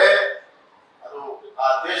ಚಾರಿತ್ರವಂತರಾದ್ರೆ ಅದು ಆ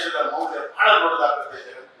ದೇಶದ ಮೌಲ್ಯ ಬಹಳ ದೊಡ್ಡದಾಗುತ್ತೆ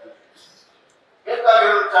ಜಗತ್ತಿನಲ್ಲಿ.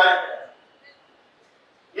 ಬೇಕಾಗಿರೋದು ಚಾರಿತ್ರ್ಯ.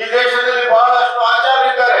 ಈ ದೇಶದಲ್ಲಿ ಬಹಳಷ್ಟು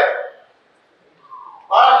ಆಚಾರ್ಯರಿದ್ದಾರೆ,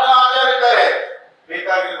 ಬಹಳಷ್ಟು ಜನ ಆಚಾರ್ಯರಿದ್ದಾರೆ.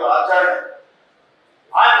 ಬೇಕಾಗಿರೋದು ಆಚರಣೆ.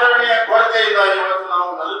 ಆಚರಣೆಯ ಕೊರತೆಯಿಂದ ಇವತ್ತು ನಾವು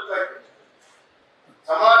ನಲುಗ್ತಾ ಇದ್ದೀವಿ.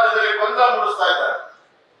 ಸಮಾಜದಲ್ಲಿ ಗೊಂದಲ ಮೂಡಿಸ್ತಾ ಇದ್ದಾರೆ.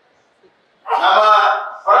 ನಮ್ಮ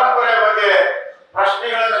ಪರಂಪರೆ ಬಗ್ಗೆ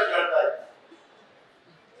ಪ್ರಶ್ನೆಗಳನ್ನ ಕೇಳ್ತಾ ಇದ್ದಾರೆ.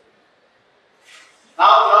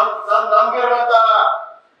 ನಾವು ನಂಬಿರುವಂತಹ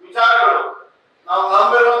ವಿಚಾರಗಳು, ನಾವು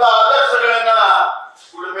ನಂಬಿರುವಂತಹ ಆದರ್ಶಗಳನ್ನ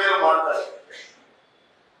ಉಳುಮೇಲು ಮಾಡ್ತಾ ಇದ್ದೀವಿ.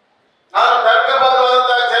 ನಾನು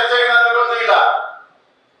ತರ್ಕಬದ್ಧವಾದಂತಹ ಚರ್ಚೆಗೆ ನಾನು ವಿರೋಧ ಇಲ್ಲ.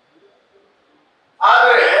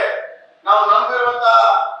 ಆದರೆ ನಾವು ನಂಬಿರುವಂತಹ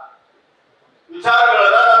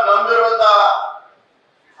ವಿಚಾರಗಳನ್ನ, ನಾವು ನಂಬಿರುವಂತಹ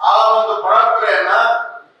ಆ ಒಂದು ಪರಂಪರೆಯನ್ನ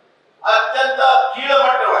ಅತ್ಯಂತ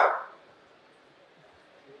ಕೀಳಮಟ್ಟವಾಗಿ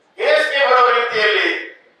ಹೇಸಿಗೆ ಬರುವ ರೀತಿಯಲ್ಲಿ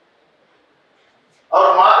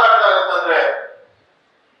ಅವರು ಮಾತಾಡ್ತಾರೆ ಅಂತಂದ್ರೆ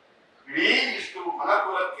ಇಡೀ ಇಷ್ಟು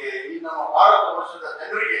ಮನಕುಲಕ್ಕೆ, ಈ ನಮ್ಮ ಭಾರತ ವರ್ಷದ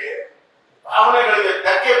ಜನರಿಗೆ ಭಾವನೆಗಳಿಗೆ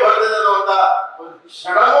ಧಕ್ಕೆ ಬರ್ತದೆ ಅನ್ನುವಂತ ಒಂದು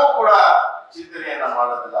ಕ್ಷಣವೂ ಕೂಡ ಚಿಂತನೆಯನ್ನ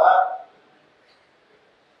ಮಾಡೋದಿಲ್ಲ.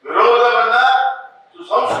 ವಿರೋಧವನ್ನ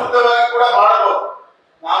ಸುಸಂಸ್ಕೃತವಾಗಿ ಕೂಡ ಮಾಡಬಹುದು.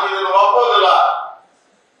 ನಾವು ಇದನ್ನು ಒಪ್ಪೋದಿಲ್ಲ,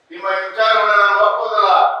 ನಿಮ್ಮ ವಿಚಾರವನ್ನ ನಾನು ಒಪ್ಪೋದಿಲ್ಲ,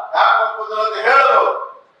 ಯಾಕೆ ಒಪ್ಪೋದಿಲ್ಲ ಅಂತ ಹೇಳಬಹುದು.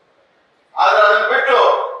 ಆದ್ರೆ ಅದನ್ನು ಬಿಟ್ಟು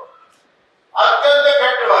ಅತ್ಯಂತ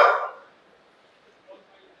ಕೆಟ್ಟವಾಗಿ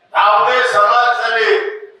ಯಾವುದೇ ಸಮಾಜದಲ್ಲಿ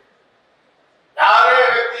ಯಾರೇ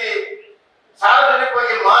ವ್ಯಕ್ತಿ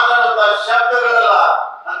ಸಾರ್ವಜನಿಕವಾಗಿ ಮಾತಾಡುವಂತಹ ಶಬ್ದಗಳಲ್ಲ,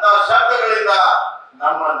 ಅಂತಹ ಶಬ್ದಗಳಿಂದ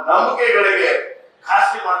ನಮ್ಮ ನಂಬಿಕೆಗಳಿಗೆ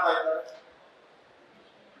ಘಾಸಿ ಮಾಡ್ತಾ ಇದ್ದಾರೆ.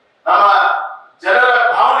 ನಮ್ಮ ಜನರ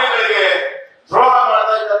ಭಾವನೆಗಳಿಗೆ ದ್ರೋಹ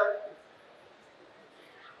ಮಾಡ್ತಾ ಇದ್ದಾರೆ.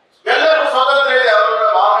 ಎಲ್ಲರಿಗೂ ಸ್ವತಂತ್ರ ಇದೆ ಅವರವರ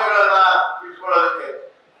ಭಾವನೆಗಳನ್ನ ಇಟ್ಕೊಳ್ಳೋದಕ್ಕೆ,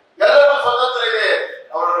 ಎಲ್ಲರಿಗೂ ಸ್ವತಂತ್ರ ಇದೆ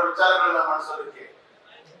ಅವರವರ ವಿಚಾರಗಳನ್ನ ಮಾಡಿಸೋದಕ್ಕೆ.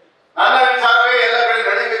 ನನ್ನ ವಿಚಾರವೇ ಎಲ್ಲ ಕಡೆ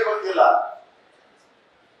ನಡೀಬೇಕು ಅಂತಿಲ್ಲ.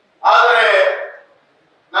 ಆದರೆ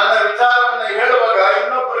ನನ್ನ ವಿಚಾರವನ್ನ ಹೇಳುವಾಗ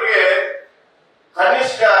ಇನ್ನೊಬ್ಬರಿಗೆ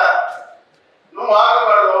ಕನಿಷ್ಠ ನೋವು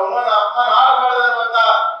ಆಗಬಾರ್ದು, ಅವಮಾನ ಆಗಬಾರ್ದು ಅನ್ನುವಂತ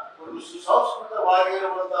ಒಂದು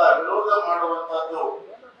ಸುಸಂಸ್ಕೃತವಾಗಿರುವಂತಹ ವಿರೋಧ ಮಾಡುವಂತಹದ್ದು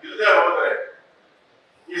ಇಲ್ಲದೆ ಹೋದರೆ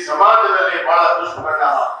ಈ ಸಮಾಜದಲ್ಲಿ ಬಹಳ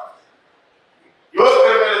ದುಷ್ಪರಿಣಾಮ,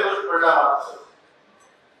 ಯುವಕರ ಮೇಲೆ ದುಷ್ಪರಿಣಾಮ ಆಗ್ತದೆ.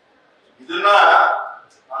 ಇದನ್ನ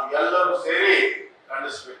ನಾವೆಲ್ಲರೂ ಸೇರಿ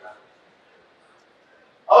ಖಂಡಿಸ್ಬೇಕಾಗ್ತದೆ.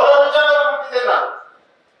 ಅವರ ವಿಚಾರ ಬಿಟ್ಟಿದ್ದೇನೆ ನಾನು.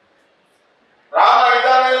 ರಾಮ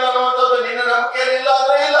ಇದ್ದಾನೆ ಇಲ್ಲ ಅನ್ನುವಂಥದ್ದು ನಿನ್ನ ನಂಬಿಕೆಯಲ್ಲಿ ಇಲ್ಲ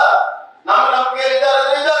ಅಂದ್ರೆ ಇಲ್ಲ, ನಮ್ಮ ನಂಬಿಕೆಯಲ್ಲಿ ಇದ್ದಾರೆ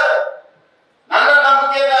ಅಂದ್ರೆ ಇದ್ದಾರೆ. ನನ್ನ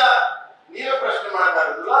ನಂಬಿಕೆಯನ್ನ ನೀವೇ ಪ್ರಶ್ನೆ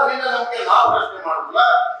ಮಾಡಕ್ಕಾಗುದಿಲ್ಲ, ನಿನ್ನ ನಂಬಿಕೆ ನಾವು ಪ್ರಶ್ನೆ ಮಾಡುದಿಲ್ಲ.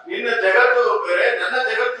 ನಿನ್ನ ಜಗತ್ತು ಬೇರೆ, ನನ್ನ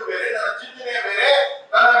ಜಗತ್ತು ಬೇರೆ, ನನ್ನ ಚಿಂತನೆ ಬೇರೆ,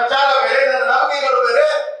 ನನ್ನ ವಿಚಾರ ಬೇರೆ, ನನ್ನ ನಂಬಿಕೆಗಳು ಬೇರೆ,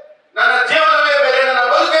 ನನ್ನ ಜೀವನವೇ ಬೇರೆ, ನನ್ನ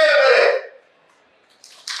ಬದುಕೇ ಬೇರೆ.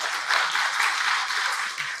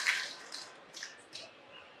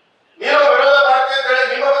 ನೀವು ವಿರೋಧ ಮಾಡ್ತೀವಿ ಅಂತ ಹೇಳಿ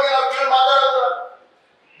ನಿಮ್ಮ ಬಗ್ಗೆ ನಾವು ಕೇಳಿ ಮಾತಾಡೋದು.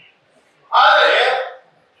 ಆದರೆ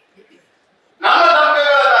ನಮ್ಮ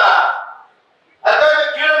ನಂಬಿಕೆಗಳನ್ನ ಅತ್ಯಂತ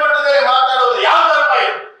ಕೀಳುಮಟ್ಟದಲ್ಲಿ ಮಾತಾಡೋದು ಯಾವ ಧರ್ಮ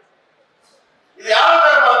ಇದು? ಇದು ಯಾವ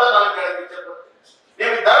ಧರ್ಮ ಅಂತ ನಾನು ಕೇಳಕ್ಕೆ ಇಷ್ಟಪಡ್ತೀನಿ.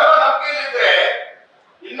 ನಿಮ್ಗೆ ಧರ್ಮ ನಂಬಿಕೆಯಲ್ಲಿದ್ರೆ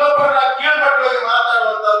ಇನ್ನೊಬ್ಬರನ್ನ ಕೀಳ್ಮಟ್ಟವಾಗಿ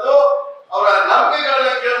ಮಾತಾಡುವಂಥದ್ದು, ಅವರ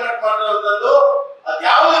ನಂಬಿಕೆಗಳನ್ನ ಕೀಳ್ಮಟ್ಟ ಮಾಡುವಂಥದ್ದು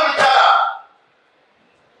ಅದ್ಯಾವುದು ವಿಚಾರ?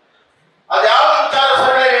 ಅದ್ಯಾವುದು ವಿಚಾರ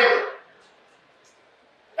ಸರಣಿ ನಿಮ್ದು?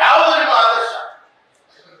 ಯಾವುದು ನಿಮ್ಮ ಆದರ್ಶ?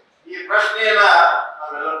 ಈ ಪ್ರಶ್ನೆಯನ್ನ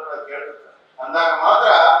ನಾವೆಲ್ಲರೂ ಕೂಡ ಕೇಳಬೇಕು. ಅಂದಾಗ ಮಾತ್ರ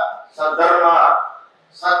ಸದ್ಧರ್ಮ,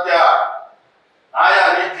 ಸತ್ಯ, ನ್ಯಾಯ,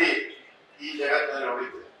 ನೀತಿ ಈ ಜಗತ್ತಿನಲ್ಲಿ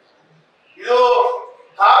ಉಳಿಯುತ್ತೆ. ಇದು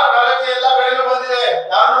ಕಾಲಕ್ಕೆ ಎಲ್ಲ ಕಡೆಯೂ ಬಂದಿದೆ,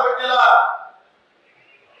 ಯಾರನ್ನೂ ಬಿಟ್ಟಿಲ್ಲ.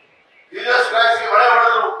 ಜೀಸಸ್ ಕ್ರೈಸ್ಟ್ಗೆ ಮಳೆ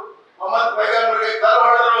ಹೊಡೆದ್ರು, ಮೊಹಮ್ಮದ್ ಪೈಗಂಬರ್ಗೆ ಕಲ್ಲು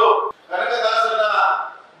ಹೊಡೆದ್ರು, ಕನಕದಾಸರನ್ನ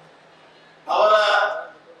ಅವರ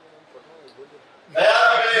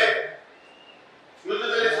ದಯಾದಿಗಳೇ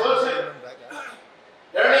ಯುದ್ಧದಲ್ಲಿ ಸೋಲಿಸಿದ್ರು,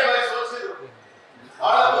 2ನೇ ಬಾರಿ ಸೋಲಿಸಿದ್ರು.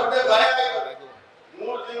 ಬಹಳ ದೊಡ್ಡ ಗಾಯ ಆಯಿತು.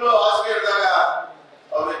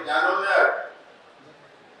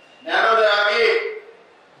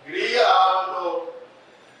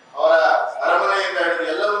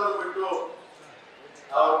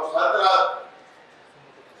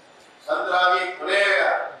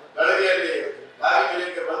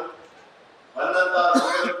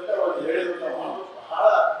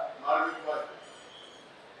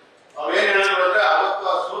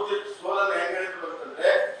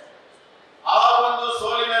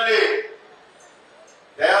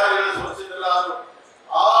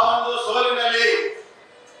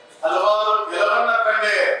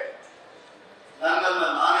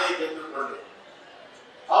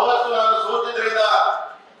 ಅವತ್ತು ನಾನು ಸೋತಿದ್ರಿಂದ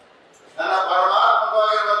ನನ್ನ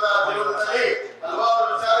ಪರಮಾತ್ಮಕವಾಗಿರುವಂತಹ ಜೀವನದಲ್ಲಿ ಹಲವಾರು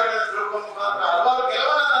ವಿಚಾರಗಳನ್ನು ತಿಳ್ಕೊಂಡ ಮುಖಾಂತರ ಹಲವಾರು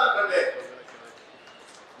ಕೆಲವನ್ನ ನಾನು ಕಂಡೆ.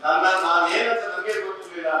 ನಾನು ಏನಂತ ನನಗೆ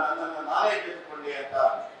ಗೊತ್ತಿರಲಿಲ್ಲ, ನನ್ನನ್ನು ನಾನೇ ಗೆದ್ದುಕೊಂಡೆ ಅಂತ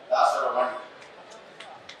ದಾಸರ ವಾಣಿ.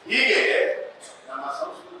 ಹೀಗೆ ನಮ್ಮ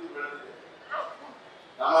ಸಂಸ್ಕೃತಿ ಬೆಳೆದಿದೆ.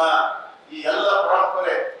 ನಮ್ಮ ಈ ಎಲ್ಲ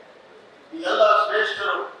ಪರಂಪರೆ, ಈ ಎಲ್ಲ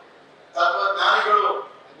ಶ್ರೇಷ್ಠರು ತತ್ವಜ್ಞಾನಿಗಳು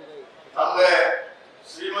ನಮಗೆ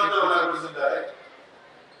ಶ್ರೀಮಂತರನ್ನ ಗುರುತಿಸಿದ್ದಾರೆ.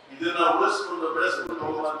 ಇದನ್ನ ಉಳಿಸಿಕೊಂಡು ಬೆಳೆಸಿಕೊಂಡು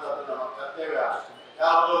ಹೋಗುವಂತದ್ದು ನಮ್ಮ ಕರ್ತವ್ಯ.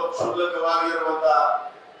 ಯಾವುದೋ ಕ್ಷುಲ್ಲಕವಾಗಿರುವಂತಹ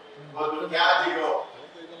ಒಂದು ಖ್ಯಾತಿಗೋ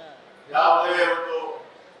ಯಾವುದೇ ಒಂದು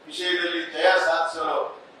ವಿಷಯದಲ್ಲಿ ಜಯ ಸಾಧಿಸಲು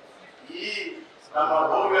ಈ ನಮ್ಮ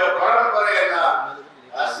ಭವ್ಯ ಪರಂಪರೆಯನ್ನ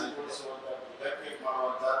ಆಸೀಗೊಳಿಸುವಂತದ್ದು, ಧಕ್ಕೆ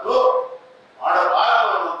ಮಾಡುವಂತಹದ್ದು ಮಾಡಬಾರದು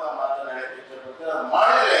ಅನ್ನುವಂತ ಮಾತನ್ನ ಹೇಳ್ತಿದ್ದ.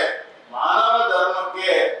 ಮಾಡಿದ್ರೆ ಮಾನವ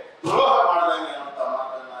ಧರ್ಮಕ್ಕೆ ದ್ರೋಹ ಮಾಡದಂಗೆ ಅನ್ನುವಂತ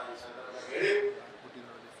ಮಾತನ್ನ ಈ ಸಂದರ್ಭದಲ್ಲಿ ಹೇಳಿ,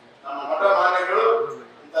 ನಮ್ಮ ಮಠ ಮಾನ್ಯಗಳು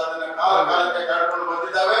ಇಂಥದನ್ನ ಕಾಲ ಕಾಲಕ್ಕೆ ಕಳ್ಕೊಂಡು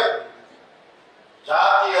ಬಂದಿದ್ದಾವೆ.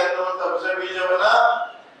 ಜಾತಿ ಅನ್ನುವಂತ ವಿಷ ಬೀಜವನ್ನ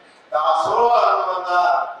ದಾಸೋಹ ಅನ್ನುವಂತ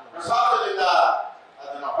ಪ್ರಸಾದದಿಂದ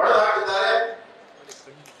ಅದನ್ನ ಹೊಡೆದು ಹಾಕಿದ್ದಾರೆ.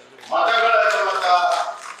 ಮತಗಳನ್ನುವಂತ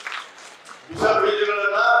ವಿಷ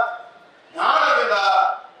ಬೀಜಗಳನ್ನ ಜ್ಞಾನದಿಂದ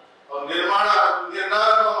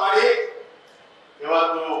ನಿರ್ನಾಮ ಮಾಡಿ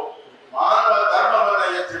ಇವತ್ತು ಮಾನವ ಧರ್ಮವನ್ನ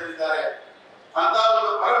ಎಚ್ಚರಿಸಿದ್ದಾರೆ. ಅಂತ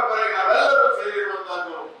ಒಂದು ಪರಂಪರೆಗೆ ನಾವೆಲ್ಲರೂ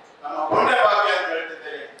ಸೇರಿರುವಂತದ್ದು ನಮ್ಮ ಪುಣ್ಯ ಭಾಗ್ಯ ಅಂತ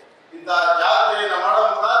ಹೇಳ್ತಿದ್ದೇನೆ. ಇಂತಹ ಜಾತ್ರೆಯನ್ನು ಮಾಡೋ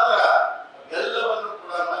ಮುಖಾಂತರ ಎಲ್ಲವನ್ನು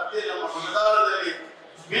ಕೂಡ ಮತ್ತೆ ನಮ್ಮ ಸಂವಿಧಾನದಲ್ಲಿ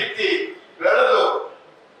ಬಿತ್ತಿ ಬೆಳೆದು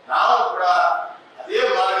ನಾವು ಕೂಡ ಅದೇ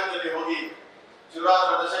ಮಾರ್ಗದಲ್ಲಿ ಹೋಗಿ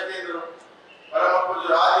ಶಿವರಾತ್ರಿ ದಶಕೇಂದ್ರರು ಪರಮ ಪೂಜ್ಯ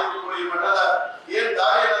ರಾಜೀವರು ಈ ಮಠದ ಏನ್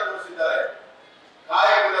ದಾರಿಯನ್ನ ತೋರಿಸಿದ್ದಾರೆ,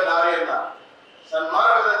 ಕಾಯಕದ ದಾರಿಯನ್ನ,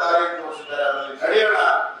 ಸನ್ಮಾರ್ಗದ ದಾರಿಯನ್ನು ತೋರಿಸಿದ್ದಾರೆ. ಅದರಲ್ಲಿ ನಡೆಯೋಣ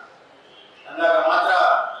ಅಂದಾಗ ಮಾತ್ರ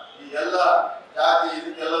ಈ ಎಲ್ಲ ಜಾತಿ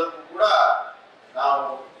ಇದಕ್ಕೆಲ್ಲದಕ್ಕೂ ಕೂಡ ನಾವು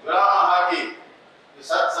ವಿರಾಮ ಹಾಕಿ ಈ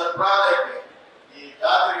ಸತ್ಪ್ರಾದಯಕ್ಕೆ, ಈ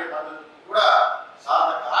ಜಾತ್ರೆಗೆ ಬಂದದ್ದು ಕೂಡ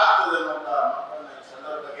ಸಾಧಕ ಆಗ್ತದೆ ಅನ್ನುವಂತ ಮಾತನ್ನ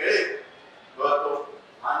ಸಂದರ್ಭ ಹೇಳಿ ಇವತ್ತು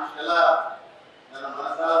ನಾನಿಷ್ಟೆಲ್ಲ ನನ್ನ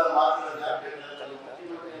ಮನಸ್ಸಾದ ಮಾತುಗಳನ್ನ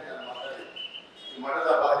ಮಾತಾಡಿ ಈ ಮಠದ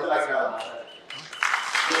ಭಕ್ತರಾಗಿ ನಾನು ಮಾತಾಡಿ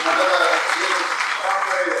ಈ ಮಠದ ಏನು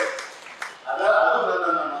ಪರಂಪರೆ ಇದೆ ಅದು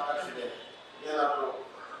ನನ್ನನ್ನು ಮಾತಾಡಿಸಿದೆ. ಏನಾದರೂ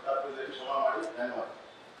ತಪ್ಪಿದ್ರೆ ಕ್ಷಮಾ ಮಾಡಿ. ಧನ್ಯವಾದ.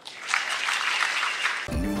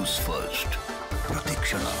 ನ್ಯೂಸ್ ಫಸ್ಟ್,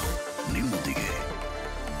 ಪ್ರತಿಕ್ಷಣ ನಿಮ್ಮೊಂದಿಗೆ.